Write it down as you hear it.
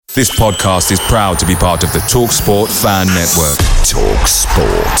This podcast is proud to be part of the TalkSport Fan Network.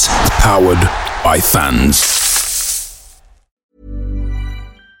 TalkSport. Powered by fans.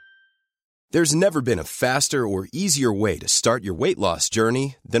 There's never been a faster or easier way to start your weight loss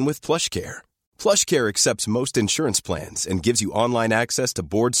journey than with PlushCare. PlushCare accepts most insurance plans and gives you online access to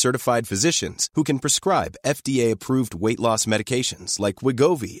board-certified physicians who can prescribe FDA-approved weight loss medications like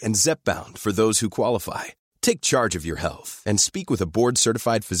Wegovy and Zepbound for those who qualify. Take charge of your health and speak with a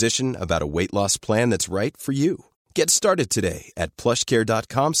board-certified physician about a weight loss plan that's right for you. Get started today at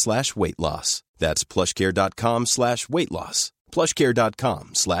plushcare.com/weight loss. That's plushcare.com/weight loss.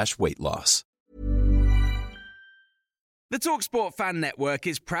 plushcare.com/weight loss. The TalkSport Fan Network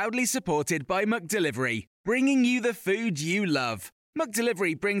is proudly supported by McDelivery, bringing you the food you love.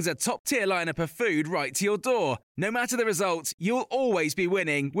 McDelivery brings a top-tier lineup of food right to your door. No matter the result, you'll always be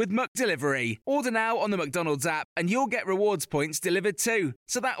winning with McDelivery. Order now on the McDonald's app and you'll get rewards points delivered too.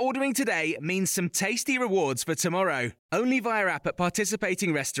 So that ordering today means some tasty rewards for tomorrow. Only via app at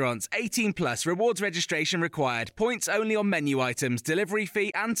participating restaurants. 18 plus. Rewards registration required. Points only on menu items. Delivery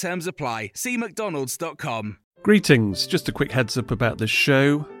fee and terms apply. See mcdonalds.com. Greetings. Just a quick heads up about this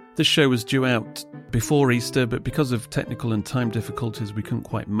show. This show was due out before Easter, but because of technical and time difficulties, we couldn't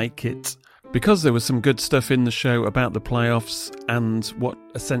quite make it. Because there was some good stuff in the show about the playoffs and what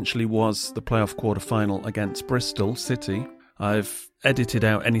essentially was the playoff quarter-final against Bristol City, I've edited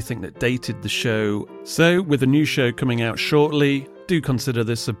out anything that dated the show. So, with a new show coming out shortly, do consider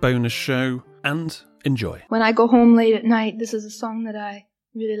this a bonus show and enjoy. When I go home late at night, this is a song that I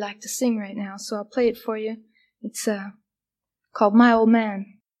really like to sing right now, so I'll play it for you. It's called My Old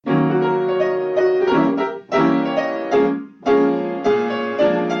Man.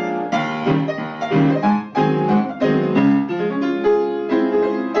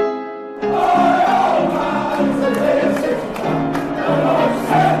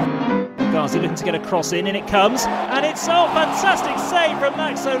 Garza looking to get a cross in, and it comes, and it's fantastic save from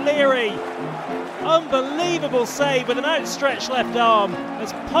Max O'Leary. Unbelievable save with an outstretched left arm,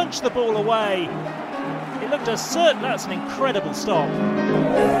 has punched the ball away. It looked as certain. That's an incredible stop.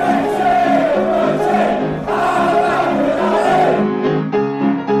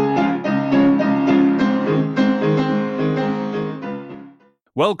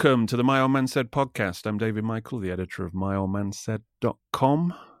 Welcome to the My Old Man Said podcast. I'm David Michael, the editor of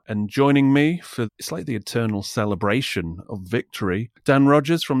myoldmansaid.com. And joining me for it's like the eternal celebration of victory, Dan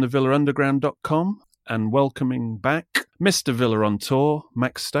Rogers from the villaunderground.com, and welcoming back Mr. Villa on tour,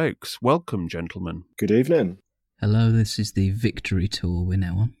 Max Stokes. Welcome, gentlemen. Good evening. Hello, this is the Victory Tour we're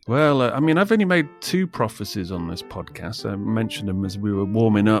now on. Well, I've only made two prophecies on this podcast. I mentioned them as we were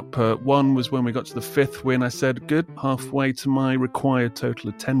warming up. One was when we got to the fifth win. I said, good, halfway to my required total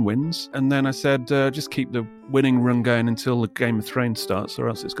of 10 wins. And then I said, just keep the winning run going until the Game of Thrones starts, or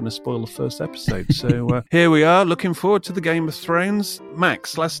else it's going to spoil the first episode. So here we are, looking forward to the Game of Thrones.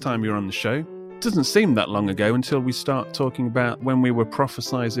 Max, last time you were on the show, doesn't seem that long ago until we start talking about when we were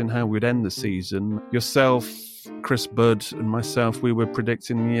prophesizing how we'd end the season. Yourself, Chris Budd and myself, we were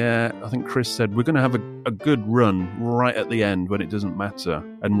predicting, I think Chris said we're going to have a good run right at the end when it doesn't matter.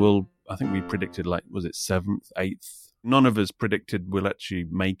 And I think we predicted, was it 7th, 8th? None of us predicted we'll actually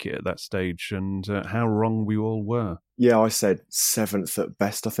make it at that stage, and how wrong we all were. Yeah, I said 7th at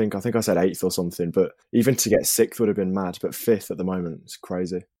best, I think. I think I said 8th or something, but even to get 6th would have been mad, but 5th at the moment is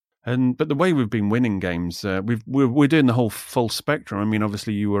crazy. But the way we've been winning games, we're doing the whole full spectrum. I mean,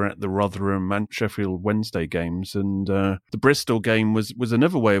 obviously you were at the Rotherham and Sheffield Wednesday games, and the Bristol game was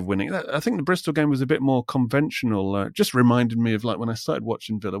another way of winning. I think the Bristol game was a bit more conventional. Just reminded me of when I started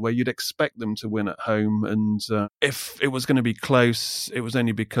watching Villa, where you'd expect them to win at home, and if it was going to be close, it was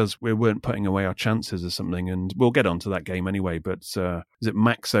only because we weren't putting away our chances or something. And we'll get onto that game anyway. But is it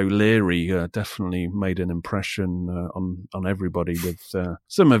Max O'Leary definitely made an impression on everybody with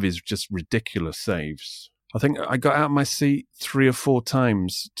some of his just ridiculous saves. I think I got out of my seat 3 or 4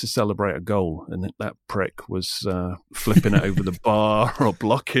 times to celebrate a goal, and that prick was flipping it over the bar or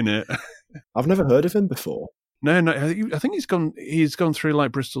blocking it. I've never heard of him before. No, I think he's gone through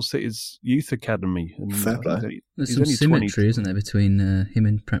Bristol City's youth academy. And, fair play. There's some symmetry, isn't there, between him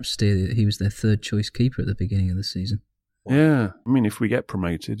and perhaps Steele? He was their third choice keeper at the beginning of the season. Yeah, I mean, if we get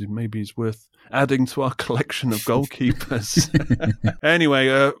promoted, maybe it's worth adding to our collection of goalkeepers.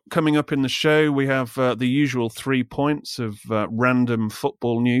 Anyway, coming up in the show, we have the usual 3 points of random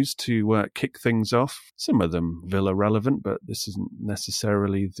football news to kick things off. Some of them Villa relevant, but this isn't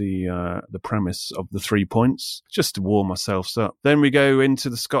necessarily the premise of the 3 points, just to warm ourselves up. Then we go into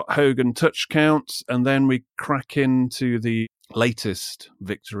the Scott Hogan touch count, and then we crack into the latest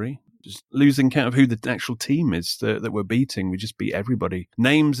victory, just losing count of who the actual team is that we're beating. We just beat everybody.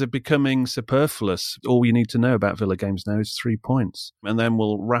 Names are becoming superfluous. All you need to know about Villa games now is 3 points. And then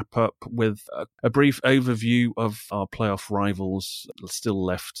we'll wrap up with a brief overview of our playoff rivals still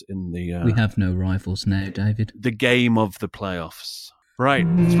left in the... we have no rivals now, David. The game of the playoffs. Right,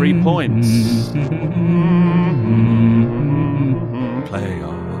 3 points.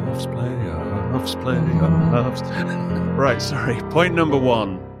 Playoffs. Right, sorry. Point number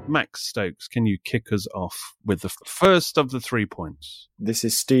 1. Max Stokes, can you kick us off with the first of the 3 points? This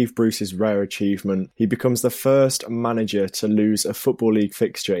is Steve Bruce's rare achievement. He becomes the first manager to lose a Football League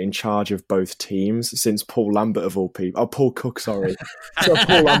fixture in charge of both teams since Paul Lambert of all people. Oh, Paul Cook, sorry. So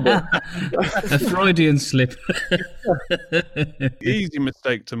Paul Lambert. A Freudian slip. Easy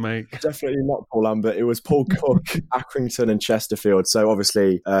mistake to make. Definitely not Paul Lambert. It was Paul Cook, Accrington and Chesterfield. So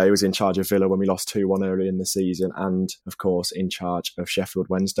obviously he was in charge of Villa when we lost 2-1 early in the season and, of course, in charge of Sheffield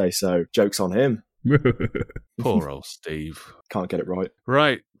Wednesday. So joke's on him. Poor old Steve. Can't get it right.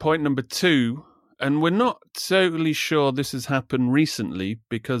 Right, point number 2. And we're not totally sure this has happened recently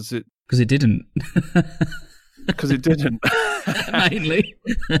because it didn't. Because it didn't. Mainly.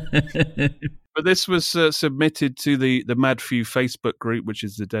 But this was submitted to the Mad Few Facebook group, which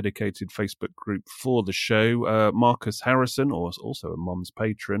is the dedicated Facebook group for the show. Marcus Harrison, or also a Mom's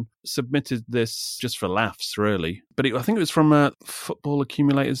patron, submitted this just for laughs, really. But I think it was from Football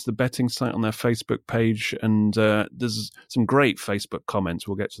Accumulators, the betting site, on their Facebook page. And there's some great Facebook comments.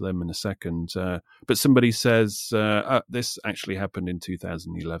 We'll get to them in a second. But somebody says, this actually happened in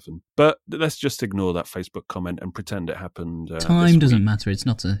 2011. But let's just ignore that Facebook comment and pretend it happened. Time doesn't matter.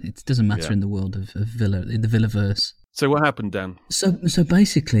 It doesn't matter in the world of Villa, in the Villaverse. So what happened, Dan? So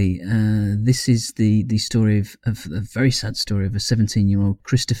basically, this is the story of a very sad story of a 17-year-old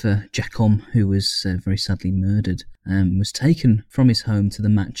Christopher Jacombe, who was very sadly murdered, was taken from his home to the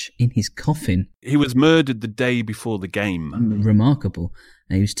match in his coffin. He was murdered the day before the game. Remarkable.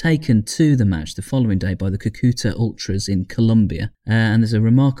 He was taken to the match the following day by the Cucuta Ultras in Colombia, and there's a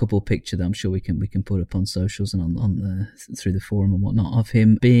remarkable picture that I'm sure we can put up on socials and on through the forum and whatnot of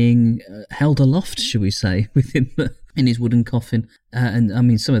him being held aloft, should we say, in his wooden coffin. And I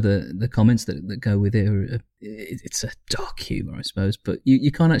mean, some of the comments that go with it it's a dark humour, I suppose, but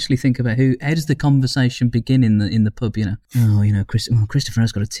you can't actually think about how does the conversation begin in the pub, you know? Oh, you know, Christopher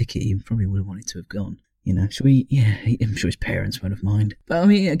has got a ticket. He probably would have wanted to have gone. You know, should we? Yeah, I'm sure his parents won't have mind. But I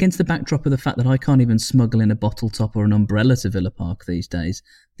mean, against the backdrop of the fact that I can't even smuggle in a bottle top or an umbrella to Villa Park these days,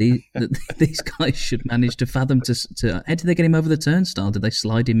 these guys should manage to fathom to. How did they get him over the turnstile? Did they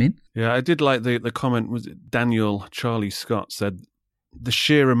slide him in? Yeah, I did like the comment. Was it Daniel Charlie Scott said, the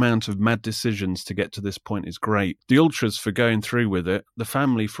sheer amount of mad decisions to get to this point is great. The Ultras for going through with it, the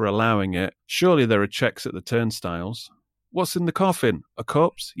family for allowing it. Surely there are checks at the turnstiles. What's in the coffin? A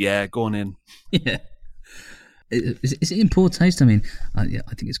corpse? Yeah, go on in. Yeah. Is it in poor taste? I mean, I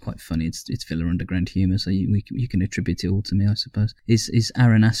think it's quite funny. It's Villa underground humour, so you can attribute it all to me, I suppose. Is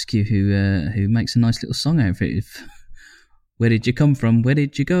Aaron Askew who makes a nice little song out of it? Where did you come from? Where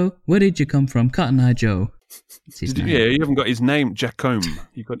did you go? Where did you come from? Cotton Eye Joe. Yeah, you haven't got his name, Jacombe.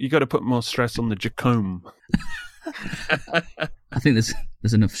 You got to put more stress on the Jacombe. I think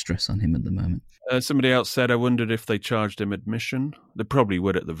there's enough stress on him at the moment. Somebody else said, I wondered if they charged him admission. They probably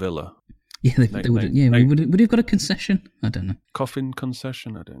would at the Villa. Yeah, they would. Yeah, would he have got a concession? I don't know. Coffin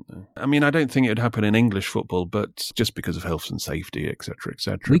concession? I don't know. I mean, I don't think it would happen in English football, but just because of health and safety, etc.,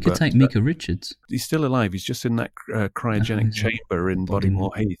 etc. We could take Mika Richards. He's still alive. He's just in that cryogenic chamber in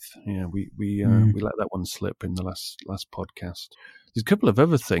Bodymore Heath. Yeah, we let that one slip in the last podcast. There's a couple of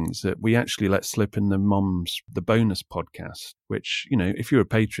other things that we actually let slip in the bonus podcast, which, you know, if you're a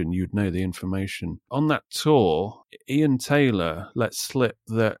patron, you'd know the information. On that tour, Ian Taylor let slip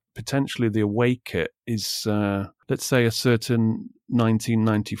that potentially the away kit is, let's say, a certain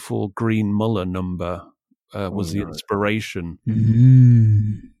 1994 Green Muller number was the inspiration.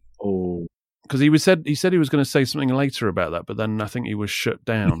 Mm. Oh. Because he said he was going to say something later about that, but then I think he was shut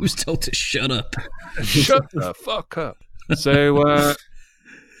down. He was told to shut up. Shut the fuck up. So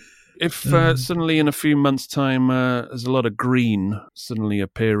if suddenly in a few months' time there's a lot of green suddenly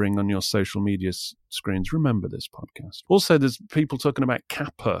appearing on your social media screens, remember this podcast. Also, there's people talking about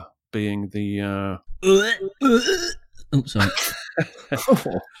Kappa being the... Oh, sorry.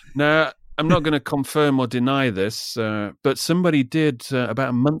 Now, I'm not going to confirm or deny this, but somebody did about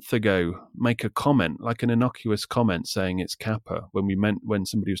a month ago make a comment, like an innocuous comment, saying it's Kappa when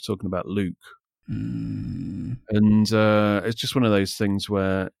somebody was talking about Luke. Mm. And it's just one of those things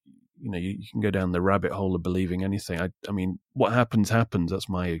where, you know, you can go down the rabbit hole of believing anything. I mean, what happens. That's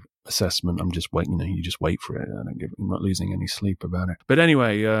my assessment. I'm just waiting. You just wait for it. I'm not losing any sleep about it. But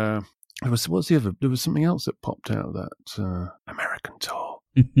anyway, what's the other? There was something else that popped out of that American tour.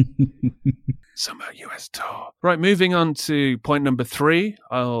 Summer US tour. Right, moving on to point number 3.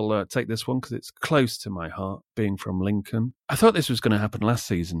 I'll take this one because it's close to my heart, being from Lincoln. I thought this was going to happen last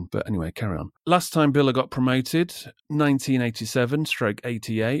season, but anyway, carry on. Last time Villa got promoted,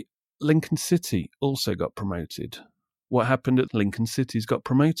 1987/88, Lincoln City also got promoted. What happened at Lincoln City's got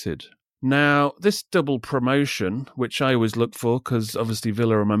promoted? Now, this double promotion, which I always look for, because obviously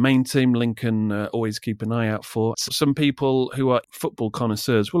Villa are my main team, Lincoln always keep an eye out for. Some people who are football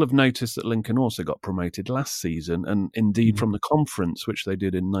connoisseurs will have noticed that Lincoln also got promoted last season, and indeed from the conference, which they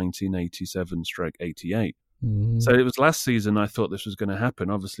did in 1987/88. So it was last season I thought this was going to happen.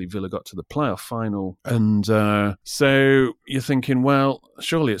 Obviously, Villa got to the playoff final. And so you're thinking, well,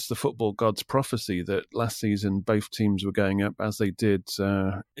 surely it's the football god's prophecy that last season both teams were going up as they did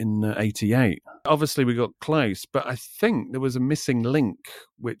in 88. Obviously, we got close, but I think there was a missing link,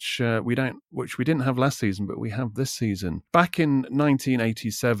 which we didn't have last season, but we have this season. Back in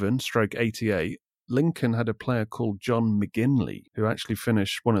 1987/88, Lincoln had a player called John McGinley, who actually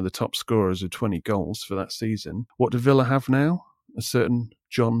finished one of the top scorers of 20 goals for that season. What do Villa have now? A certain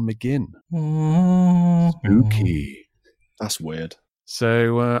John McGinn. Spooky. That's weird.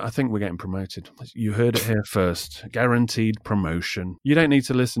 So I think we're getting promoted. You heard it here first. Guaranteed promotion. You don't need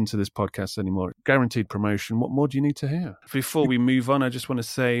to listen to this podcast anymore. Guaranteed promotion. What more do you need to hear? Before we move on, I just want to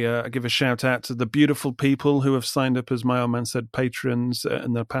say, give a shout out to the beautiful people who have signed up as My Old Man Said patrons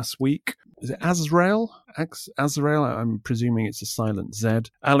in the past week. Is it Azrael? Azrael? I'm presuming it's a silent Z.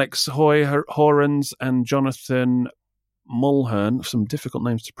 Alex Horans and Jonathan Mulhern, some difficult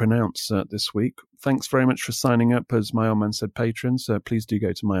names to pronounce this week. Thanks very much for signing up as My Old Man Said patrons. Please do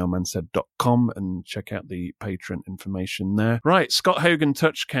go to myoldmansaid.com and check out the patron information there. Right, Scott Hogan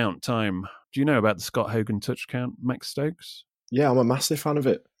touch count time. Do you know about the Scott Hogan touch count, Max Stokes? Yeah, I'm a massive fan of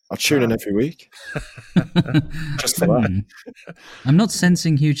it. I tune in every week. Just for that. I'm not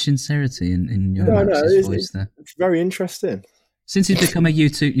sensing huge sincerity in your voice there. It's very interesting. Since he's become a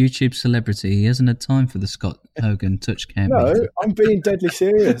YouTube celebrity, he hasn't had time for the Scott Hogan touch count. No, I'm being deadly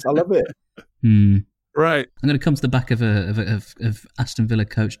serious. I love it. Right. I'm going to come to the back of Aston Villa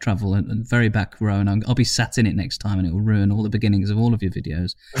coach travel and very back row, and I'll be sat in it next time, and it will ruin all the beginnings of all of your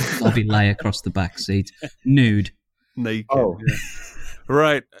videos. I'll be lay across the back seat, nude. Naked. Oh. Yeah.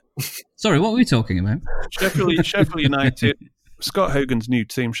 Right. Sorry, what were we talking about? Sheffield United. Scott Hogan's new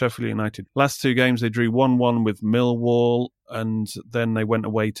team, Sheffield United. Last 2 games, they drew 1-1 with Millwall, and then they went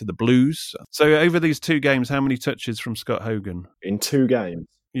away to the Blues. So over these 2 games, how many touches from Scott Hogan? In 2 games?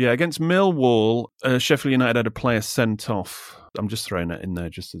 Yeah, against Millwall, Sheffield United had a player sent off. I'm just throwing that in there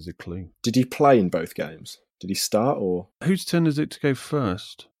just as a clue. Did he play in both games? Did he start or? Whose turn is it to go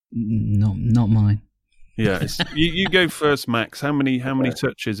first? Not mine. Yeah, you go first, Max. How many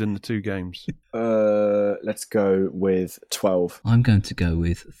touches in the 2 games? Let's go with 12. I'm going to go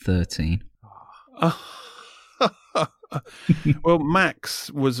with 13. Well,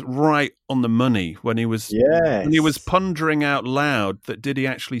 Max was right on the money when he was pondering out loud that did he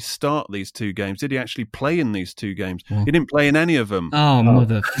actually start these 2 games? Did he actually play in these 2 games? What? He didn't play in any of them. Oh,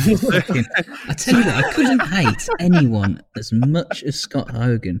 mother fucking! I tell you what, I couldn't hate anyone as much as Scott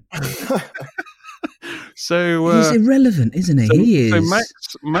Hogan. So he's irrelevant, isn't he? He is. So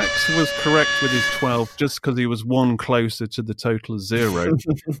Max was correct with his 12 just because he was 1 closer to the total of 0.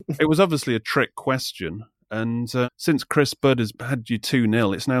 It was obviously a trick question. And since Chris Budd has had you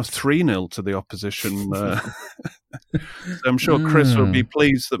 2-0, it's now 3-0 to the opposition. So I'm sure Chris will be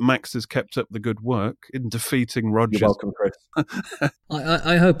pleased that Max has kept up the good work in defeating Rodgers. You're welcome, Chris.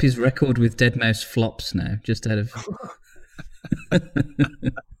 I hope his record with Deadmau5 flops now, just out of...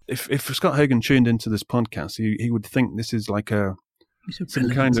 If Scott Hogan tuned into this podcast, he would think this is like some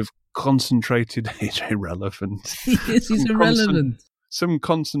kind of concentrated... He's irrelevant. Yes, he's irrelevant. Some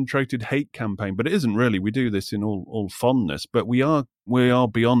concentrated hate campaign, but it isn't really. We do this in all fondness, but we are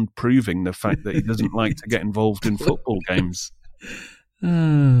beyond proving the fact that he doesn't like to get involved in football games.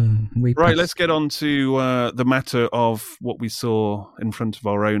 Right, let's get on to the matter of what we saw in front of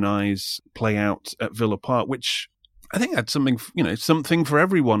our own eyes play out at Villa Park, which I think had something for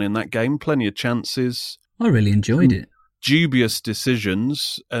everyone in that game. Plenty of chances. I really enjoyed it. Dubious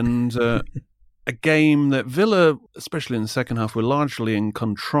decisions and. A game that Villa, especially in the second half, were largely in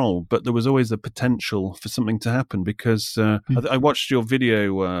control, but there was always the potential for something to happen because I watched your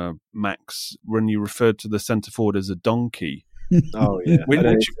video, Max, when you referred to the centre forward as a donkey. Oh yeah,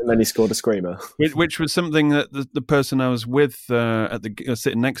 and then he scored a screamer, which was something that the person I was with at the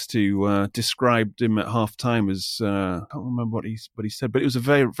sitting next to described him at half time as I can't remember what he said, but it was a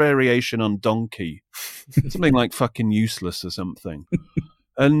variation on donkey, something like fucking useless or something.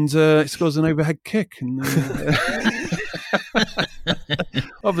 And he scores an overhead kick, and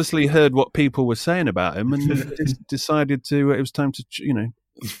obviously heard what people were saying about him, and decided it was time to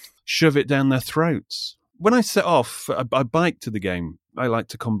shove it down their throats. When I set off, I biked to the game. I like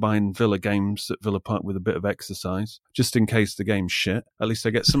to combine Villa games at Villa Park with a bit of exercise, just in case the game's shit. At least I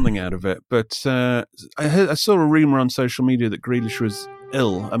get something out of it. But I saw a rumour on social media that Grealish was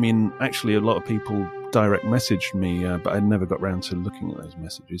ill. I mean, actually, a lot of people direct messaged me, but I never got round to looking at those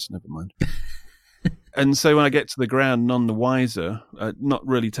messages. Never mind. And so when I get to the ground, none the wiser, not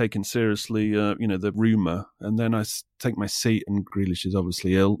really taking seriously, the rumour. And then I take my seat, and Grealish is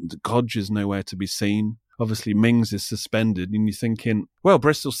obviously ill. Hodge is nowhere to be seen. Obviously, Mings is suspended, and you're thinking, well,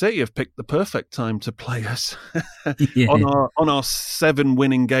 Bristol City have picked the perfect time to play us on our 7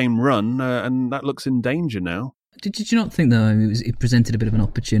 winning game run, and that looks in danger now. Did you not think, though, it presented a bit of an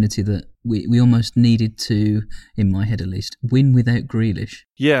opportunity that we almost needed to, in my head at least, win without Grealish?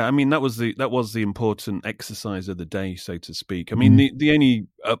 Yeah, I mean, that was the important exercise of the day, so to speak. I mean, the only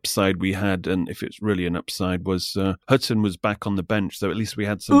upside we had, and if it's really an upside, was Hutton was back on the bench, so at least we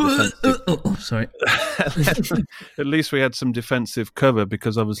had some defensive... sorry. At least we had some defensive cover,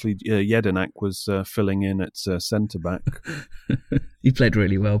 because obviously Jedinak was filling in at centre-back. He played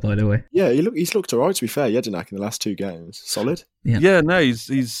really well, by the way. Yeah, he's looked all right, to be fair, Jedinak, in the last 2 games. Solid. Yeah, no,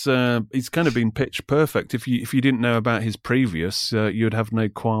 he's kind of been pitch perfect. If you didn't know about his previous, you'd have no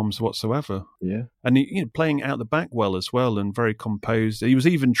qualms whatsoever. Yeah, and he playing out the back well as well, and very composed. He was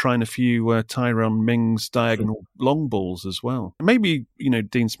even trying a few Tyrone Mings diagonal long balls as well. Maybe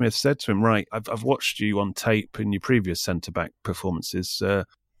Dean Smith said to him, "Right, I've watched you on tape in your previous centre back performances. So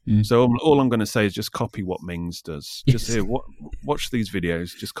all I'm going to say is just copy what Mings does. Yes. Just watch these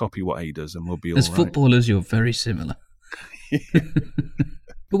videos. Just copy what he does, and we'll be all right." As footballers, you're very similar.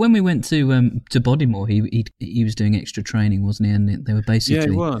 But when we went to Bodymore, he was doing extra training, wasn't he? And they were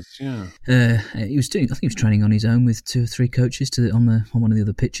basically he was. Yeah, he was doing. I think he was training on his own with 2 or 3 coaches on one of the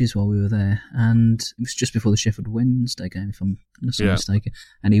other pitches while we were there, and it was just before the Sheffield Wednesday game, if I'm not mistaken.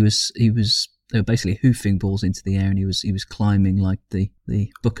 And he was. They were basically hoofing balls into the air, and he was climbing like the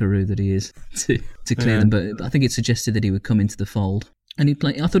buckaroo that he is to clear them. But I think it suggested that he would come into the fold. And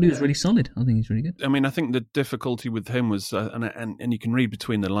I thought he was really solid. I think he's really good. I mean, I think the difficulty with him was, and you can read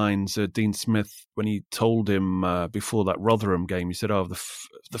between the lines, Dean Smith, when he told him before that Rotherham game, he said,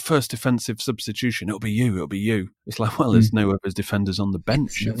 the first defensive substitution, it'll be you. It's like, well, there's no other defenders on the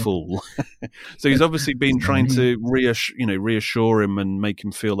bench, you fool. So he's obviously been trying to reassure him and make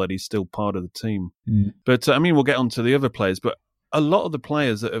him feel that he's still part of the team. But, I mean, we'll get on to the other players, but a lot of the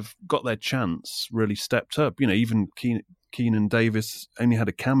players that have got their chance really stepped up. Even Keenan Davis only had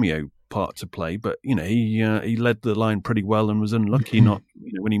a cameo part to play, but he led the line pretty well and was unlucky. Not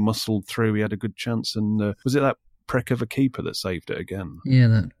when he muscled through, he had a good chance. And was it that prick of a keeper that saved it again? Yeah,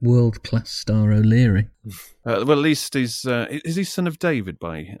 that world class star O'Leary. Well, at least is he son of David?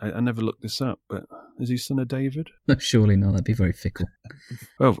 I never looked this up, but is he son of David? No, surely not. That'd be very fickle.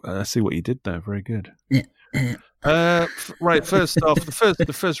 Oh, I see what you did there. Very good. Yeah. Right, first off,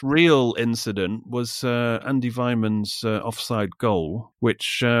 the first real incident was Andy Weiman's offside goal,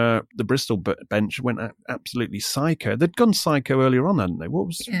 which the Bristol bench went absolutely psycho. They'd gone psycho earlier on, hadn't they? What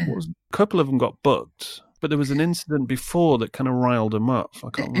was a couple of them got booked, but there was an incident before that kind of riled them up.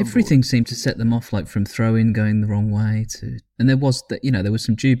 I can't remember. Everything seemed to set them off, like from throw-in going the wrong way to... And there was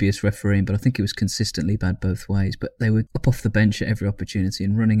some dubious refereeing, but I think it was consistently bad both ways. But they were up off the bench at every opportunity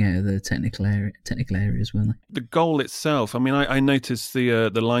and running out of the technical areas, weren't they? The goal itself, I mean, I noticed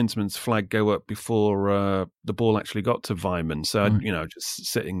the linesman's flag go up before the ball actually got to Weimann. So, just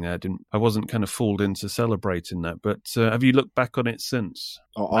sitting there, I wasn't kind of fooled into celebrating that. But have you looked back on it since?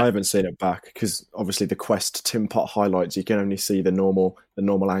 Oh, I haven't seen it back because obviously the Quest Tim Pot highlights, you can only see the normal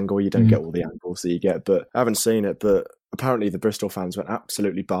angle. You don't get all the angles that you get. But I haven't seen it, but apparently the Bristol fans went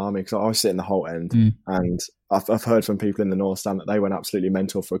absolutely balmy because I was sitting the Holt end and I've heard from people in the North Stand that they went absolutely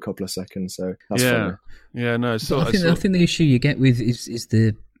mental for a couple of seconds. So that's funny. Yeah, no. I think the issue you get with is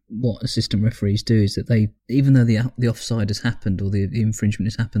what assistant referees do is that they, even though the offside has happened or the infringement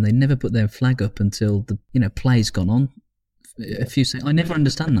has happened, they never put their flag up until the play's gone on. A few seconds. I never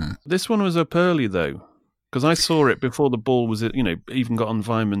understand that. This one was up early though. Because I saw it before the ball was, even got on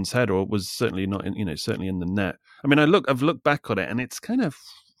Weimann's head, or it was certainly not, certainly in the net. I mean, I've looked back on it, and it's kind of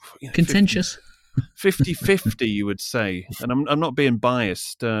contentious, 50-50, you would say. And I'm not being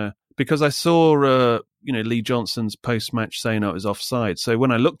biased because I saw Lee Johnson's post-match saying it was offside. So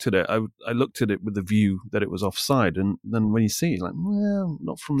when I looked at it, I looked at it with the view that it was offside. And then when you see it, like, well,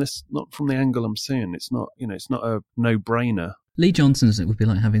 not from the angle I'm seeing. It's not, it's not a no-brainer. Lee Johnson's, it would be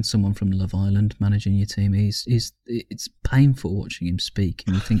like having someone from Love Island managing your team. It's painful watching him speak.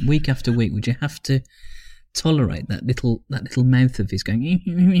 And you think, week after week, would you have to tolerate that little mouth of his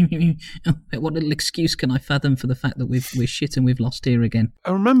going, what little excuse can I fathom for the fact that we're shit and we've lost here again?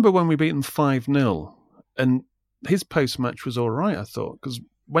 I remember when we beat them 5-0, and his post-match was all right, I thought, because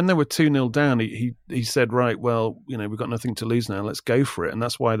when they were 2-0 down, he said, right, well, we've got nothing to lose now, let's go for it. And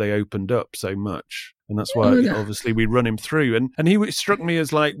that's why they opened up so much. And that's why, obviously, we run him through. And he struck me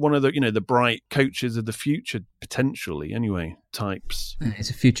as like one of the, the bright coaches of the future, potentially, anyway, types. He's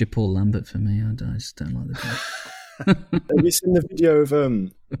a future Paul Lambert for me. I just don't like the guy. Have you seen the video of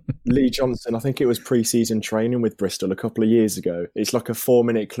Lee Johnson? I think it was pre-season training with Bristol a couple of years ago. It's like a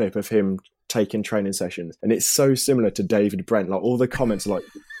 4-minute clip of him taking training sessions, and it's so similar to David Brent. Like, all the comments are like,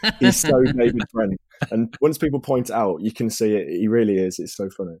 he's so David Brent. And once people point it out, you can see it. He really is. It's so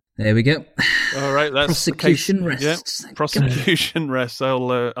funny. There we go. All right, that's prosecution rests. Yeah, prosecution rests.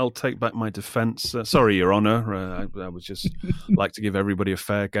 I'll take back my defence. Sorry, Your Honour. I was just like to give everybody a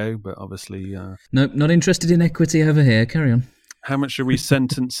fair go, but obviously, nope, not interested in equity over here. Carry on. How much are we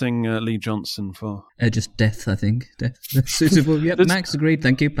sentencing Lee Johnson for? Just death, I think. Death. That's suitable. Yep, Max agreed.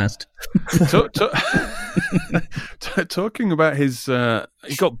 Thank you. Passed. Talking about his,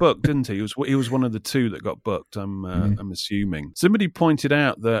 he got booked, didn't he? He was one of the two that got booked. I'm assuming. Somebody pointed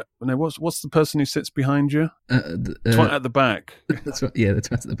out that what's the person who sits behind you? Twat at the back. That's right. Yeah, the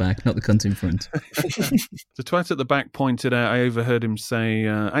twat at the back, not the cunt in front. The twat at the back pointed out. I overheard him say.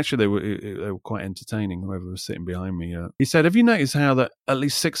 Actually, they were quite entertaining. Whoever was sitting behind me, he said, "Have you noticed how that at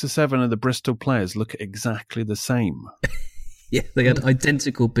least 6 or 7 of the Bristol players look exactly the same?" Yeah, they had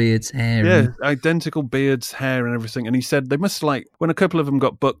identical beards, hair. Yeah, identical beards, hair and everything. And he said they must, when a couple of them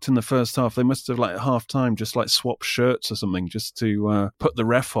got booked in the first half, they must have, at half-time, just, swap shirts or something just to put the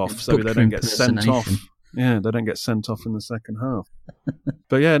ref off so they don't get sent off. Yeah, they don't get sent off in the second half.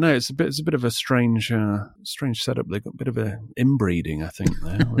 But yeah, no, it's a bit of a strange setup. They've got a bit of a inbreeding, I think,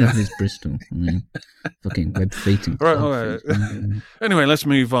 there. That is Bristol. I mean, fucking web feet and right. Anyway, let's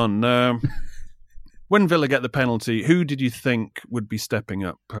move on. When Villa get the penalty, who did you think would be stepping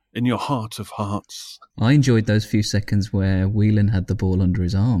up in your heart of hearts? I enjoyed those few seconds where Whelan had the ball under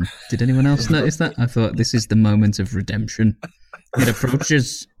his arm. Did anyone else notice that? I thought, this is the moment of redemption. It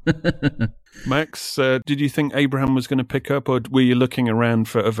approaches. Max, did you think Abraham was going to pick up, or were you looking around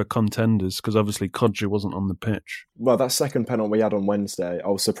for other contenders? Because obviously Kodja wasn't on the pitch. Well, that second penalty we had on Wednesday, I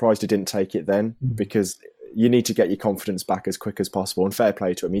was surprised he didn't take it then, because you need to get your confidence back as quick as possible, and fair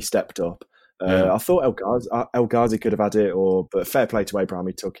play to him, he stepped up. I thought El Ghazi could have had it, but fair play to Abraham,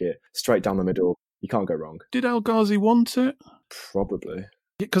 he took it straight down the middle. You can't go wrong. Did El Ghazi want it? Probably.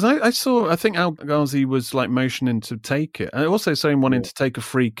 Because I think El Ghazi was motioning to take it. And also saying wanting to take a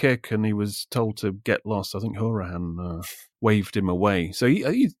free kick, and he was told to get lost. I think Hourihane waved him away. So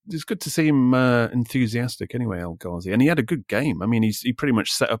it's good to see him enthusiastic anyway, El Ghazi. And he had a good game. I mean, he pretty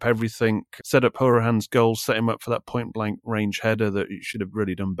much set up everything, set up Hourihane's goal, set him up for that point-blank range header that he should have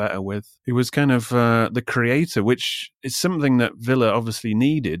really done better with. He was kind of the creator, which is something that Villa obviously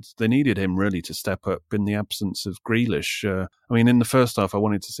needed. They needed him really to step up in the absence of Grealish. I mean, in the first half, I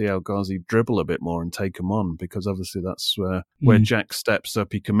wanted to see El Ghazi dribble a bit more and take him on, because obviously that's where Jack steps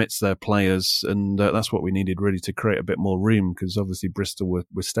up, he commits their players, and that's what we needed really to create a bit more room, because obviously Bristol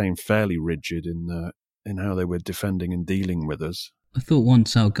were staying fairly rigid in how they were defending and dealing with us. I thought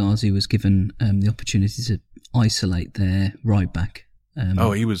once El Ghazi was given the opportunity to isolate their right back.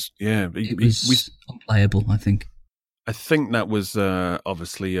 He was, yeah. It was unplayable, I think. I think that was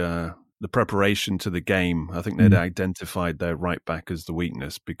obviously the preparation to the game. I think they'd identified their right back as the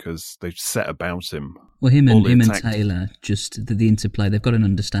weakness, because they've set about him. Well, him and Taylor, just the interplay, they've got an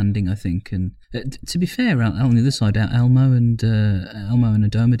understanding, I think. And to be fair, on the other side, Elmo and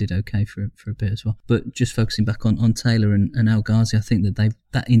Adoma did okay for a bit as well. But just focusing back on Taylor and El Ghazi, I think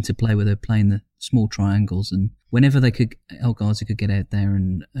that interplay where they're playing the small triangles, and whenever El Ghazi could get out there,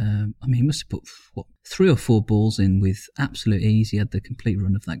 and he must have put 3 or 4 balls in with absolute ease. He had the complete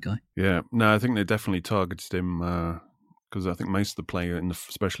run of that guy. Yeah, no, I think they definitely targeted him, because I think most of the play,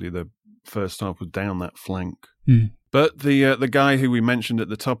 especially the first half, was down that flank. But the guy who we mentioned at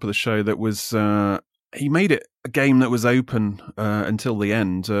the top of the show, that was he made it a game that was open until the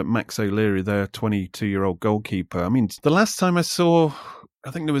end. Max O'Leary, their 22-year-old goalkeeper. I mean, the last time I saw, I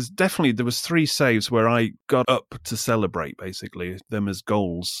think there was 3 saves where I got up to celebrate, basically, them as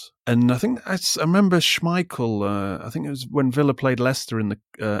goals. And I think I remember Schmeichel, I think it was when Villa played Leicester in the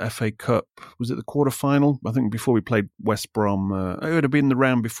FA Cup. Was it the quarterfinal? I think before we played West Brom. It would have been the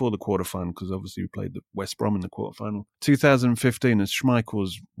round before the quarterfinal because obviously we played the West Brom in the quarterfinal. 2015, and Schmeichel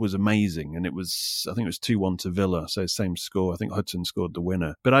was amazing. And I think it was 2-1 to Villa, so same score. I think Hudson scored the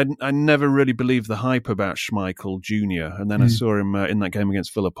winner. But I never really believed the hype about Schmeichel Jr. And then I saw him in that game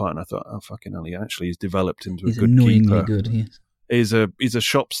against Villa Park, and I thought, oh, fucking hell, he's developed into a good annoyingly keeper. Good, yes. He's a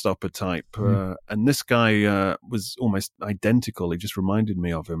shop stopper type, and this guy was almost identical. He just reminded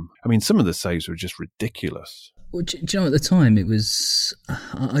me of him. I mean, some of the saves were just ridiculous. Well, do you know, at the time it was,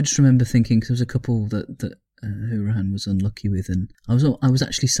 I just remember thinking, because there was a couple that Hourihane was unlucky with, and I was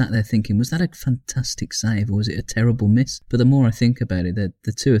actually sat there thinking, was that a fantastic save or was it a terrible miss? But the more I think about it, the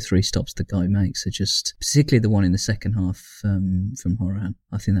 2 or 3 stops the guy makes are just, particularly the one in the second half from Hourihane.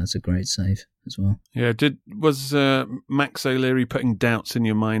 I think that's a great save as well. Yeah, was Max O'Leary putting doubts in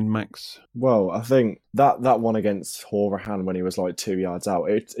your mind, Max? Well, I think that one against Hourihane when he was like 2 yards out,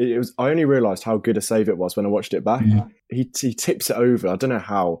 it was. I only realised how good a save it was when I watched it back. He tips it over. I don't know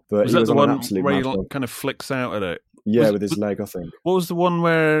how, but was he that was the on one an absolute where he madman. kind of flicks out at it? Yeah, with his leg, I think. What was the one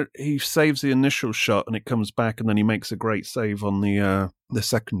where he saves the initial shot and it comes back, and then he makes a great save on the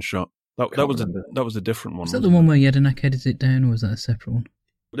second shot? That was a different one. Was that the one where Jedinak headed it down, or was that a separate one?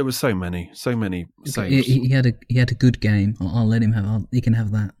 There were so many saves. He had a good game. I'll let him have. He can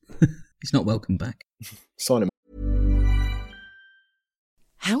have that. He's not welcome back. Sign him.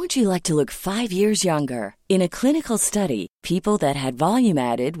 How would you like to look 5 years younger? In a clinical study, people that had volume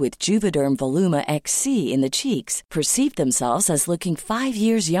added with Juvederm Voluma XC in the cheeks perceived themselves as looking 5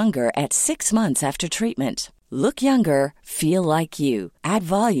 years younger at 6 months after treatment. Look younger, feel like you. Add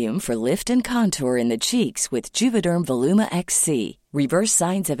volume for lift and contour in the cheeks with Juvederm Voluma XC. Reverse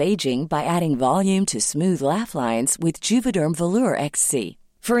signs of aging by adding volume to smooth laugh lines with Juvederm Volure XC.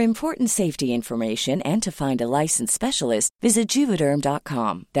 For important safety information and to find a licensed specialist, visit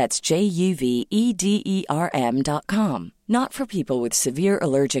Juvederm.com. That's JUVEDERM.com. Not for people with severe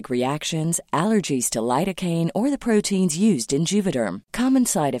allergic reactions, allergies to lidocaine, or the proteins used in Juvederm. Common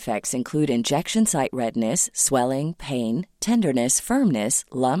side effects include injection site redness, swelling, pain, tenderness, firmness,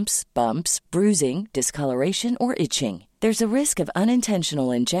 lumps, bumps, bruising, discoloration, or itching. There's a risk of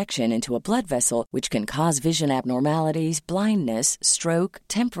unintentional injection into a blood vessel, which can cause vision abnormalities, blindness, stroke,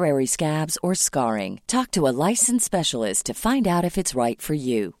 temporary scabs, or scarring. Talk to a licensed specialist to find out if it's right for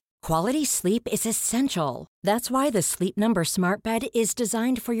you. Quality sleep is essential. That's why the Sleep Number Smart Bed is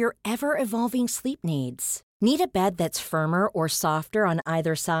designed for your ever-evolving sleep needs. Need a bed that's firmer or softer on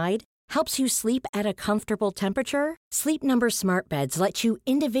either side? Helps you sleep at a comfortable temperature? Sleep Number Smart Beds let you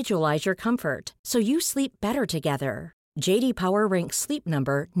individualize your comfort, so you sleep better together. J.D. Power ranks Sleep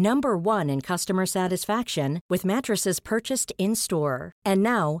Number number 1 in customer satisfaction with mattresses purchased in-store. And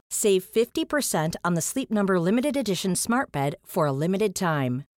now, save 50% on the Sleep Number Limited Edition Smart Bed for a limited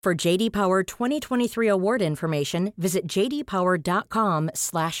time. For J.D. Power 2023 award information, visit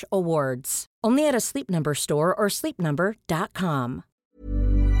jdpower.com/awards. Only at a Sleep Number store or sleepnumber.com.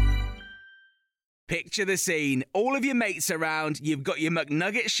 Picture the scene. All of your mates around, you've got your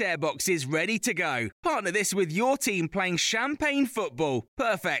McNugget share boxes ready to go. Partner this with your team playing champagne football.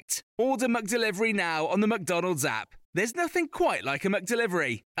 Perfect. Order McDelivery now on the McDonald's app. There's nothing quite like a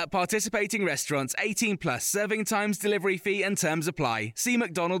McDelivery. At participating restaurants, 18 plus, serving times, delivery fee and terms apply. See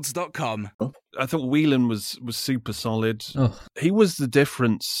mcdonalds.com. I thought Whelan was super solid. Oh. He was the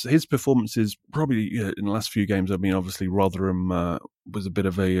difference. His performances, probably in the last few games, I mean, obviously Rotherham was a bit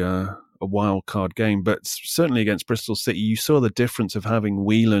of a wild card game, but certainly against Bristol City, you saw the difference of having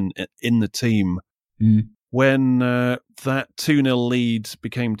Whelan in the team. When that 2-0 lead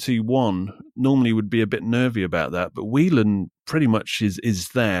became 2-1, normally would be a bit nervy about that, but Whelan pretty much is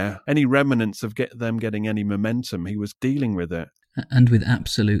there. Any remnants of them getting any momentum, he was dealing with it. And with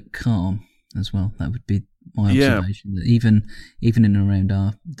absolute calm as well. That would be my observation. That even in and around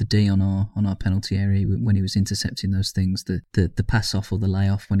the D on our penalty area, when he was intercepting those things, the pass off or the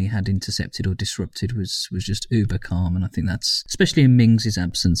layoff when he had intercepted or disrupted was just uber calm. And I think that's, especially in Mings'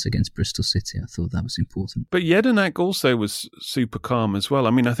 absence against Bristol City, I thought that was important. But Jedinak also was super calm as well. I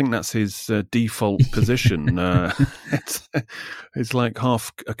mean, I think that's his default position. It's like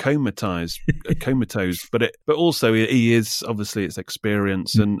half comatose, but also he is, obviously it's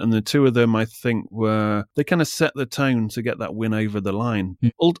experience, and the two of them, I think, they kind of set the tone to get that win over the line.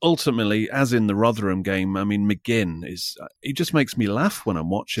 Ultimately, as in the Rotherham game, I mean, McGinn he just makes me laugh when I'm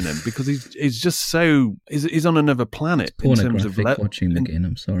watching him because he's just so he's on another planet in terms of watching McGinn.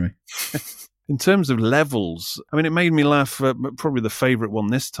 I'm sorry. In terms of levels, I mean, it made me laugh. But probably the favourite one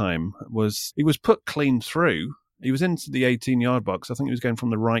this time was he was put clean through. He was into the 18-yard box. I think he was going from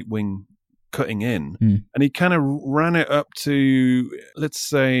the right wing, cutting in, and he kind of ran it up to, let's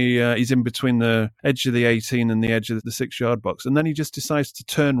say he's in between the edge of the 18 and the edge of the 6-yard box, and then he just decides to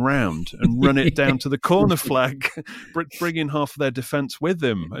turn round and run it down to the corner flag, bringing half of their defence with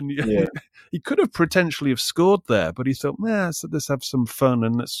him. And he could have potentially have scored there, but he thought, so let's have some fun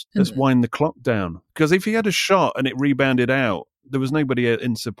and let's wind the clock down. Because if he had a shot and it rebounded out, there was nobody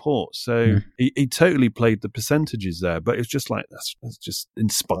in support. So he totally played the percentages there, but it's just like, that's just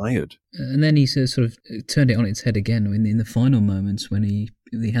inspired. And then he sort of turned it on its head again in the final moments when he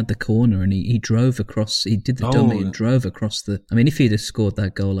had the corner and he drove across, he did the dummy and drove across the... I mean, if he'd have scored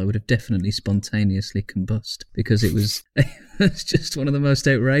that goal, I would have definitely spontaneously combust, because it was just one of the most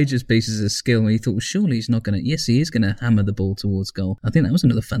outrageous pieces of skill where you thought, well, surely he's not going to... Yes, he is going to hammer the ball towards goal. I think that was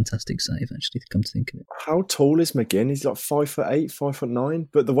another fantastic save, actually, to come to think of it. How tall is McGinn? He's like 5'8", 5'9",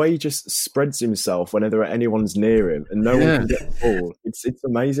 but the way he just spreads himself whenever anyone's near him and no one can get the ball, it's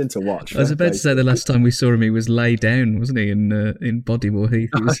amazing to watch. I was about to say the last time we saw him, he was lay down, wasn't he, in Bodymore Heath?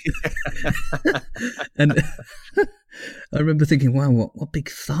 And I remember thinking, wow, what big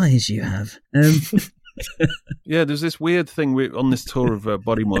thighs you have. Yeah, there's this weird thing on this tour of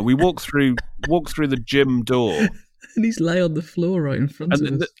Bodymore. We walk through the gym door, and he's lay on the floor right in front of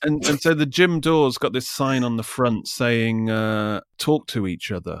us. And so the gym door's got this sign on the front saying "Talk to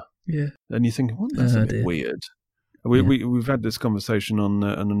each other." Yeah, and you think, well, that's a bit weird. We've had this conversation on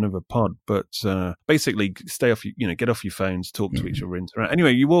another pod, but basically, stay off. Get off your phones, talk to each other, interact.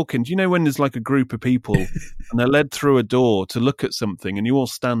 Anyway, you walk in. Do you know when there's like a group of people and they're led through a door to look at something, and you all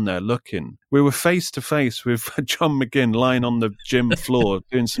stand there looking? We were face to face with John McGinn lying on the gym floor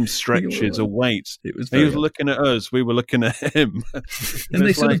doing some stretches or weights. He was looking at us. We were looking at him. And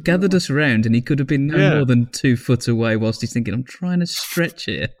they sort of gathered us around, and he could have been no more than 2 foot away whilst he's thinking, I'm trying to stretch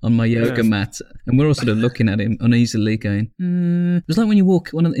here on my yoga mat. And we're all sort of looking at him uneasily going, It was like when you walk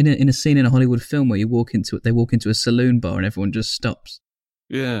in a scene in a Hollywood film where they walk into a saloon bar and everyone just stops.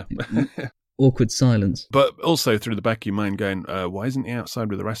 Yeah. Awkward silence. But also through the back of your mind going, why isn't he outside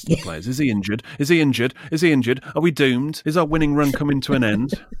with the rest of the players? Is he injured? Is he injured? Is he injured? Are we doomed? Is our winning run coming to an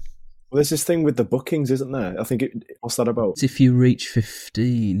end? Well, there's this thing with the bookings, isn't there? I think what's that about? It's if you reach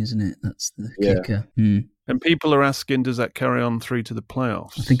 15, isn't it? That's the kicker. And people are asking, does that carry on through to the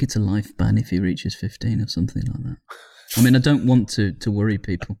playoffs? I think it's a life ban if he reaches 15 or something like that. I mean, I don't want to worry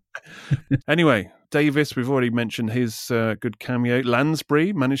people. Anyway, Davis, we've already mentioned his good cameo.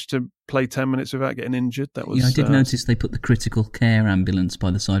 Lansbury managed to play 10 minutes without getting injured. That was. Yeah, I did notice they put the critical care ambulance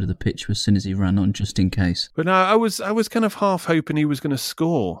by the side of the pitch as soon as he ran on, just in case. But no, I was kind of half hoping he was going to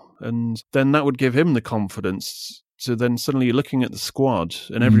score, and then that would give him the confidence. So then suddenly you're looking at the squad,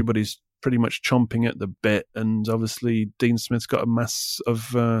 and everybody's pretty much chomping at the bit, and obviously Dean Smith's got a mass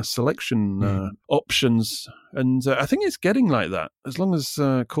of selection options, and I think it's getting like that. As long as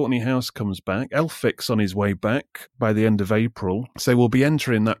Courtney House comes back, Elphick's on his way back by the end of April, so we'll be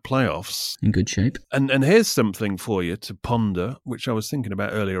entering that playoffs in good shape. And here's something for you to ponder, which I was thinking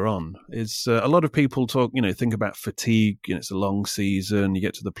about earlier on, is a lot of people think about fatigue, it's a long season, you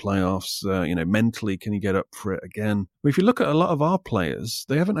get to the playoffs, mentally can you get up for it again? Well, if you look at a lot of our players,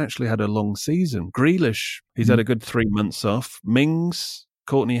 they haven't actually had a long season. Grealish, he's had a good 3 months off. Mings,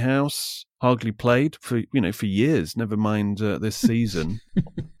 Courtney House, hardly played for years, never mind this season.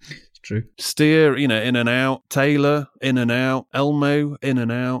 It's true. Steer, in and out. Taylor, in and out. Elmo, in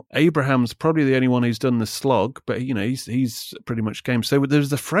and out. Abraham's probably the only one who's done the slog, but he's pretty much game. So there's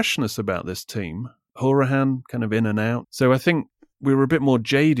the freshness about this team. Horahan, kind of in and out. So I think we were a bit more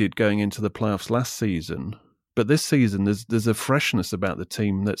jaded going into the playoffs last season. But this season, there's a freshness about the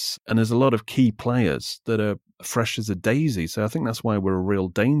team and there's a lot of key players that are fresh as a daisy. So I think that's why we're a real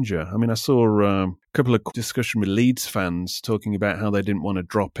danger. I mean, I saw a couple of discussion with Leeds fans talking about how they didn't want to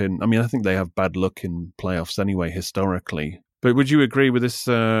drop in. I mean, I think they have bad luck in playoffs anyway, historically. But would you agree with this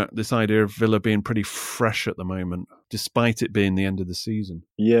idea of Villa being pretty fresh at the moment, despite it being the end of the season?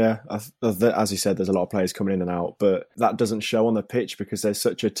 Yeah, as you said, there's a lot of players coming in and out, but that doesn't show on the pitch because there's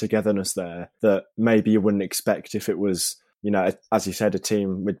such a togetherness there that maybe you wouldn't expect if it was, as you said, a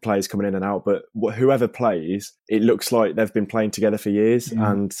team with players coming in and out. But whoever plays, it looks like they've been playing together for years.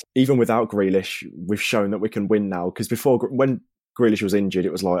 Mm. And even without Grealish, we've shown that we can win now. Because before, when Grealish was injured,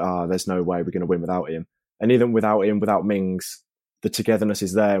 it was like, there's no way we're going to win without him. And even without him, without Mings, the togetherness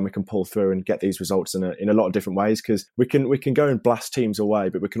is there and we can pull through and get these results in a lot of different ways because we can go and blast teams away,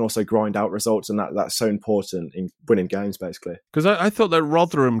 but we can also grind out results, and that's so important in winning games, basically. Because I thought that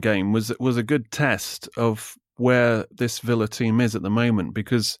Rotherham game was a good test of where this Villa team is at the moment,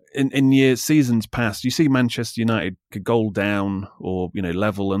 because in seasons past, you see Manchester United could goal down or,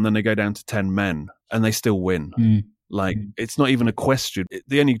 level, and then they go down to 10 men and they still win. It's not even a question.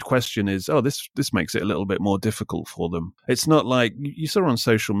 The only question is, this makes it a little bit more difficult for them. It's not like you saw on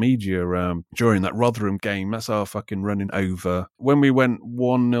social media during that Rotherham game, that's our fucking running over. When we went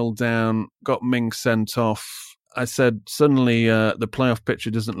 1-0 down, got Mings sent off, I said suddenly the playoff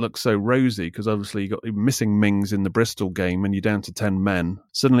picture doesn't look so rosy, because obviously you're missing Mings in the Bristol game and you're down to 10 men.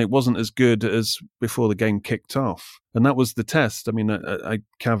 Suddenly it wasn't as good as before the game kicked off. And that was the test. I mean, I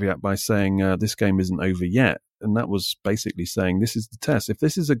caveat by saying this game isn't over yet. And that was basically saying this is the test. If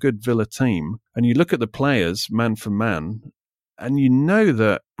this is a good Villa team, and you look at the players man for man, and you know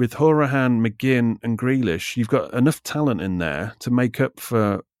that with Hourihane, McGinn and Grealish, you've got enough talent in there to make up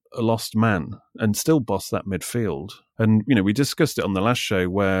for a lost man and still boss that midfield. And, we discussed it on the last show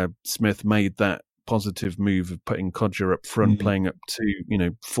where Smith made that positive move of putting Kodjia up front, playing up to,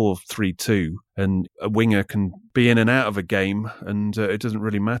 4-3-2, and a winger can be in and out of a game, and it doesn't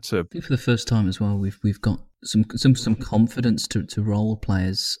really matter. I think for the first time as well, we've got some confidence to roll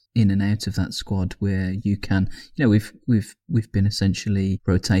players in and out of that squad, where you can, we've been essentially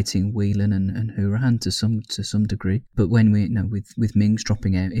rotating Whelan and Hourihane to some degree, but when we, with Mings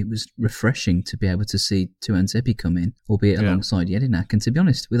dropping out, it was refreshing to be able to see Tuanzebe come in, albeit alongside Jedinak, and to be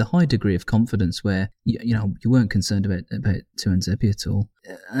honest, with a high degree of confidence, where you weren't concerned about Tuanzebe at all.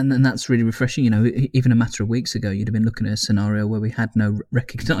 And that's really refreshing. Even a matter of weeks ago, you'd have been looking at a scenario where we had no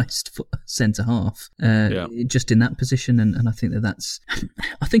recognised centre half, just in that position. And I think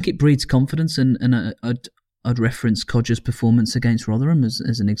I think it breeds confidence. And I'd reference Kodjia's performance against Rotherham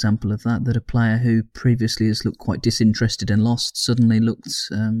as an example of that. That a player who previously has looked quite disinterested and lost suddenly looked,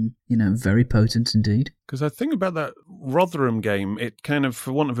 very potent indeed. Because I think about that Rotherham game, it kind of,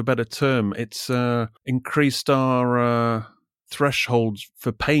 for want of a better term, it's increased our thresholds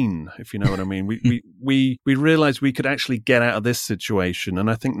for pain, if you know what I mean. We realised we could actually get out of this situation,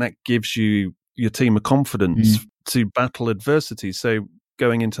 and I think that gives your team a confidence to battle adversity. So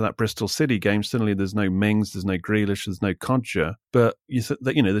going into that Bristol City game, suddenly there's no Mings, there's no Grealish, there's no Kodjia, but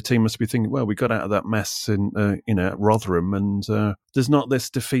the team must be thinking, well, we got out of that mess in at Rotherham, and there's not this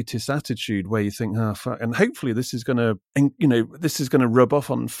defeatist attitude where you think, fuck. And hopefully this is going to rub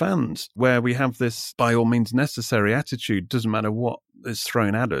off on fans, where we have this by all means necessary attitude. Doesn't matter what is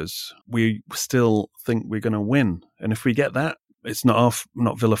thrown at us, we still think we're going to win. And if we get that, it's not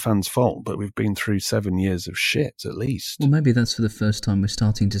Villa fans' fault, but we've been through 7 years of shit at least. Well, maybe that's for the first time we're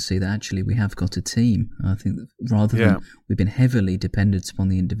starting to see that actually we have got a team. I think that rather than we've been heavily dependent upon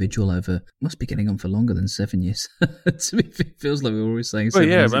the individual over, must be getting on for longer than 7 years. It feels like we're always saying 7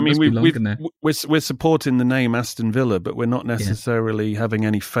 years. I mean, we're supporting the name Aston Villa, but we're not necessarily having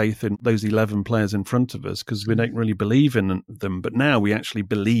any faith in those 11 players in front of us, because we don't really believe in them. But now we actually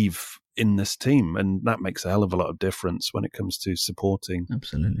believe in this team, and that makes a hell of a lot of difference when it comes to supporting.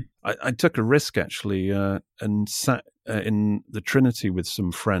 Absolutely. I took a risk actually and sat in the Trinity with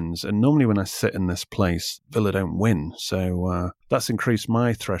some friends, and normally when I sit in this place, Villa don't win, so that's increased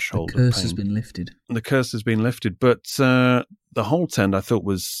my threshold. The curse has been lifted. The curse has been lifted, but the Holte End I thought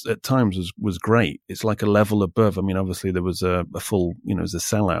was at times was great. It's like a level above. I mean, obviously there was a full, it was a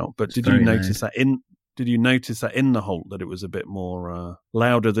sellout, but did you notice that in the Holte that it was a bit more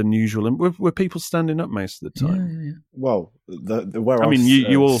louder than usual? And were people standing up most of the time? Yeah. Well, where I mean,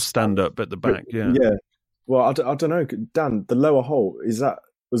 you all stand up at the back, yeah. Well, I don't know, Dan. The lower Holte,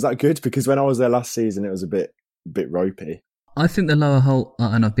 was that good? Because when I was there last season, it was a bit ropey. I think the lower Holte,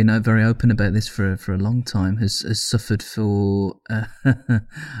 and I've been very open about this for a long time, has suffered for.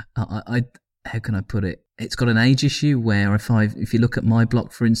 How can I put it? It's got an age issue where if you look at my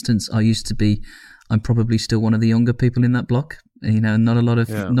block, for instance, I'm probably still one of the younger people in that block. Not a lot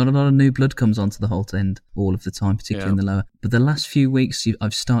of new blood comes onto the Holte End all of the time, particularly in the lower. But the last few weeks,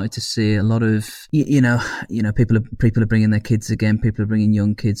 I've started to see a lot of people are bringing their kids again. People are bringing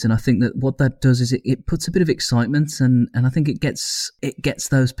young kids, and I think that what that does is it puts a bit of excitement, and I think it gets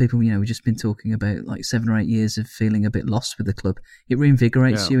those people. We've just been talking about like 7 or 8 years of feeling a bit lost with the club. It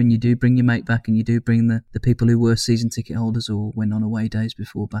reinvigorates you, and you do bring your mate back, and you do bring the people who were season ticket holders or went on away days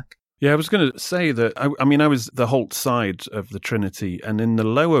before back. Yeah, I was going to say that, I was the Holte side of the Trinity, and in the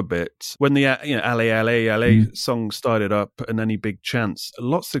lower bit, when the LA song started up and any big chants,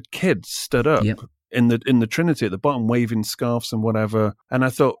 lots of kids stood up in the Trinity at the bottom, waving scarves and whatever. And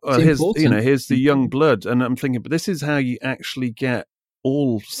I thought, here's the young blood. And I'm thinking, but this is how you actually get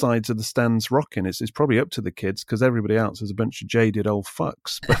all sides of the stands rocking. It's probably up to the kids because everybody else is a bunch of jaded old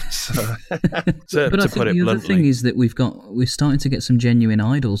fucks. But But I to think put it the other bluntly, thing is that we're starting to get some genuine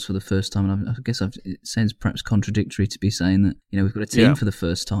idols for the first time. And I guess it sounds perhaps contradictory to be saying that, we've got a team for the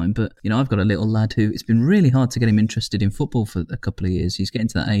first time. But, I've got a little lad who, it's been really hard to get him interested in football for a couple of years. He's getting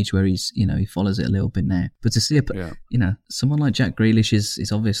to that age where he's, he follows it a little bit now. But to see, someone like Jack Grealish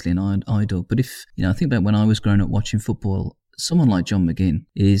is obviously an idol. But if, I think about when I was growing up watching football, someone like John McGinn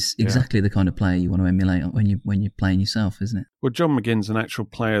is exactly the kind of player you want to emulate when you're playing yourself, isn't it? Well, John McGinn's an actual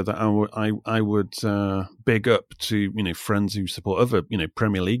player that I would big up to, friends who support other,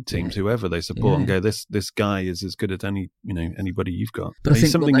 Premier League teams, whoever they support, and go, this guy is as good as anybody you've got. But I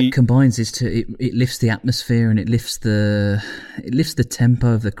think what that combines is it lifts the atmosphere and it lifts the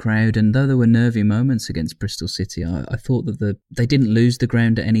tempo of the crowd. And though there were nervy moments against Bristol City, I thought that they didn't lose the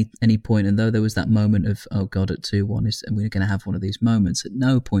ground at any point. And though there was that moment of, oh God, at 2-1, and we're going to have one of these moments, at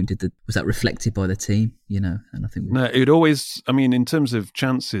no point was that reflected by the team, And I think it always. In terms of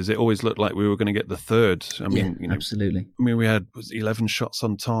chances, it always looked like we were going to get the third. Absolutely. We had 11 shots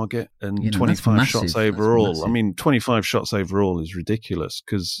on target and 25 shots overall. 25 shots overall is ridiculous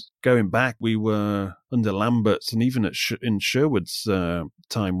because going back, we were under Lambert's and even in Sherwood's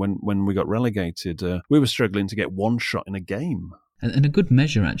time when we got relegated, we were struggling to get one shot in a game. And a good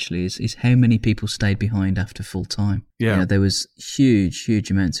measure, actually, is how many people stayed behind after full time. Yeah. There was huge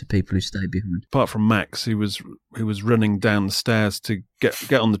amounts of people who stayed behind. Apart from Max, who was running down the stairs to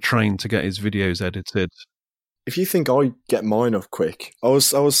get on the train to get his videos edited. If you think I get mine off quick, I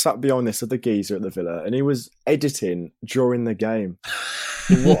was sat behind this other geezer at the Villa, and he was editing during the game.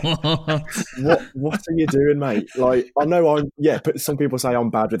 What are you doing, mate? Like, I know but some people say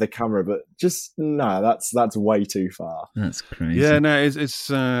I'm bad with the camera, but just no, that's way too far. That's crazy. Yeah, no, it's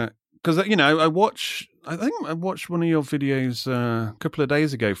because I think I watched one of your videos a couple of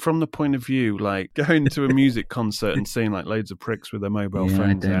days ago from the point of view, like going to a music concert and seeing like loads of pricks with their mobile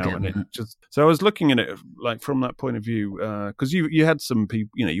phones out, and so I was looking at it like from that point of view because you had some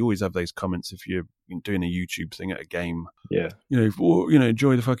people, you always have those comments if you're doing a YouTube thing at a game,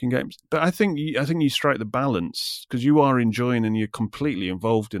 enjoy the fucking games. But I think you strike the balance because you are enjoying and you're completely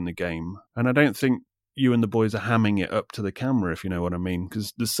involved in the game, and I don't think you and the boys are hamming it up to the camera, if you know what I mean,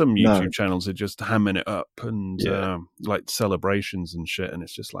 because there's some YouTube channels that are just hamming it up and like celebrations and shit, and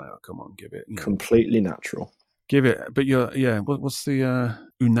it's just like, oh, come on, give it. Completely natural. Give it, but what's the au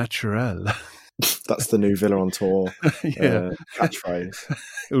naturel? That's the new Villa on tour catchphrase.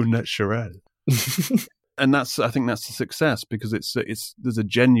 Au naturel. And I think that's the success because there's a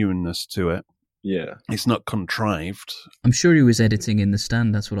genuineness to it. Yeah, it's not contrived. I'm sure he was editing in the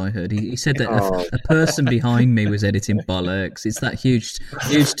stand. That's what I heard. He said that a person behind me was editing bollocks. It's that huge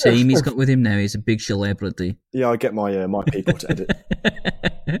team he's got with him now. He's a big celebrity. Yeah, I get my people to edit.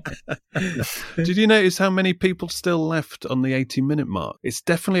 Did you notice how many people still left on the 80-minute mark? It's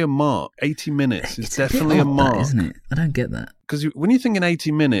definitely a mark. 80 minutes is definitely a mark, isn't it? I don't get that. Because when you think in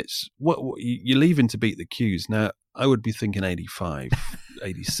 80 minutes, what you're leaving to beat the queues. Now, I would be thinking 85,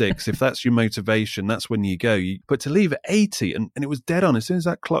 86. If that's your motivation, that's when you go. But to leave at 80, and it was dead on. As soon as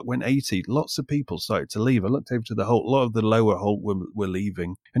that clock went 80, lots of people started to leave. I looked over to the Holt. A lot of the lower Holt were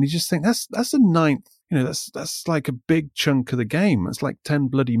leaving. And you just think, that's the ninth. That's like a big chunk of the game. That's like 10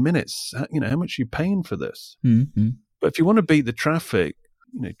 bloody minutes. How much are you paying for this? Mm-hmm. But if you want to beat the traffic,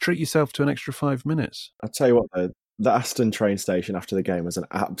 treat yourself to an extra 5 minutes. I'll tell you what, though. The Aston train station after the game was an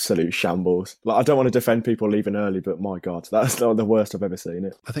absolute shambles. Like, I don't want to defend people leaving early, but my God, that's not the worst I've ever seen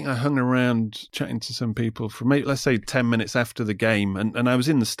it. I think I hung around chatting to some people for maybe, let's say, 10 minutes after the game. And I was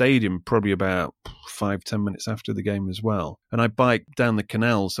in the stadium probably about 5-10 minutes after the game as well. And I biked down the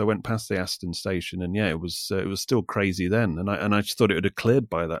canal, so I went past the Aston station. And it was still crazy then. And I just thought it would have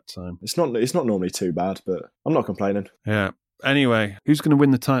cleared by that time. It's not normally too bad, but I'm not complaining. Yeah. Anyway, who's going to win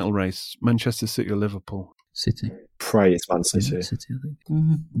the title race? Manchester City or Liverpool? City. Pray it's Man City. I think.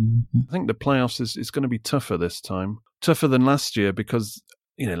 Mm-hmm. I think the playoffs is going to be tougher this time. Tougher than last year because,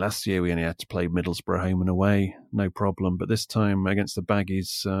 last year we only had to play Middlesbrough home and away, no problem. But this time against the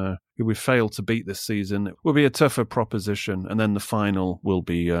Baggies, who we failed to beat this season, it will be a tougher proposition. And then the final will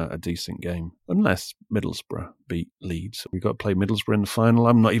be a decent game, unless Middlesbrough beat Leeds. We've got to play Middlesbrough in the final.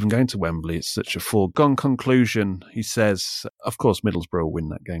 I'm not even going to Wembley. It's such a foregone conclusion, he says. Of course, Middlesbrough will win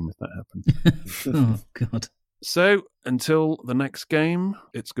that game if that happens. Oh, God. So, until the next game,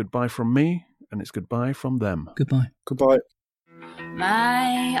 it's goodbye from me, and it's goodbye from them. Goodbye. Goodbye.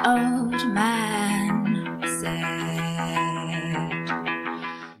 My old man said.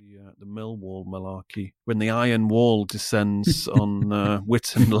 The Millwall malarkey, when the iron wall descends on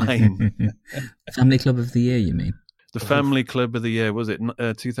Whitton Lane. Family Club of the Year, you mean? The Family Club of the Year, was it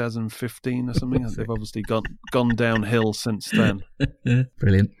 2015 or something? They've obviously gone downhill since then.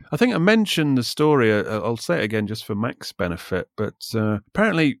 Brilliant. I think I mentioned the story. I'll say it again just for Mac's benefit. But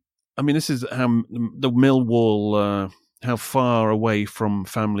apparently, I mean, this is how the Millwall, how far away from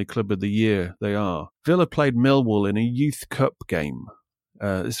Family Club of the Year they are. Villa played Millwall in a Youth Cup game.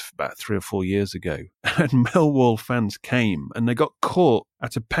 This is about 3 or 4 years ago. And Millwall fans came and they got caught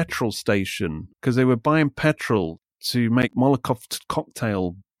at a petrol station because they were buying petrol to make Molotov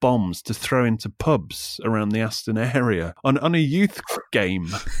cocktail bombs to throw into pubs around the Aston area on a youth game.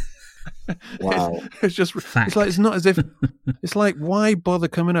 Wow. It's just, it's not as if, it's like, why bother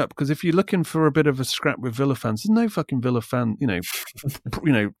coming up? Because if you're looking for a bit of a scrap with Villa fans, there's no fucking Villa fan,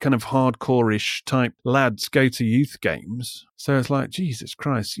 kind of hardcore-ish type lads go to youth games. So it's like, Jesus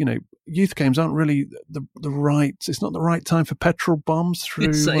Christ, youth games aren't really the right, it's not the right time for petrol bombs through,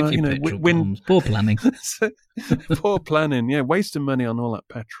 bombs. Poor planning. Poor planning, yeah, wasting money on all that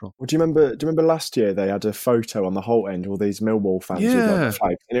petrol. Well, do you remember last year they had a photo on the Holt end, all these Millwall fans with the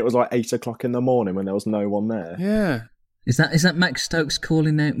flags, and it was like 8 o'clock in the morning when there was no one there. Yeah. Is that Max Stokes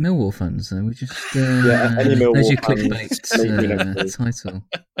calling out Millwall fans? Though we just any Millwall there's your fans, clickbait title.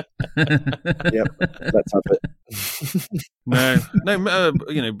 Yep, let's have it.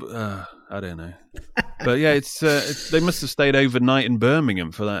 I don't know, but yeah, it's they must have stayed overnight in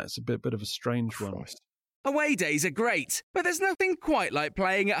Birmingham for that. It's a bit of a strange one. Away days are great, but there's nothing quite like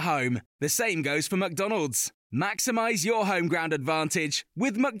playing at home. The same goes for McDonald's. Maximise your home ground advantage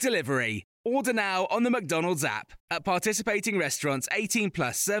with McDelivery. Order now on the McDonald's app. At participating restaurants, 18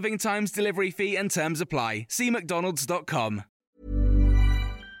 plus, serving times, delivery fee and terms apply. See mcdonalds.com.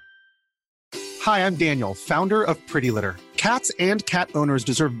 Hi, I'm Daniel, founder of Pretty Litter. Cats and cat owners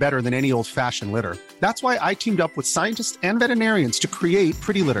deserve better than any old-fashioned litter. That's why I teamed up with scientists and veterinarians to create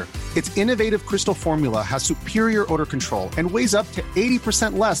Pretty Litter. Its innovative crystal formula has superior odor control and weighs up to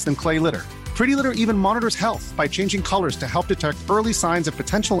 80% less than clay litter. Pretty Litter even monitors health by changing colors to help detect early signs of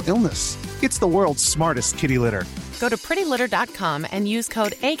potential illness. It's the world's smartest kitty litter. Go to prettylitter.com and use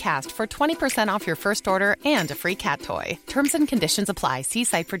code ACAST for 20% off your first order and a free cat toy. Terms and conditions apply. See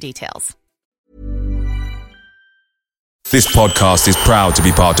site for details. This podcast is proud to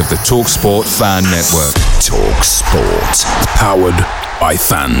be part of the TalkSport Fan Network. TalkSport. Powered by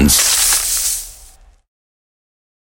fans.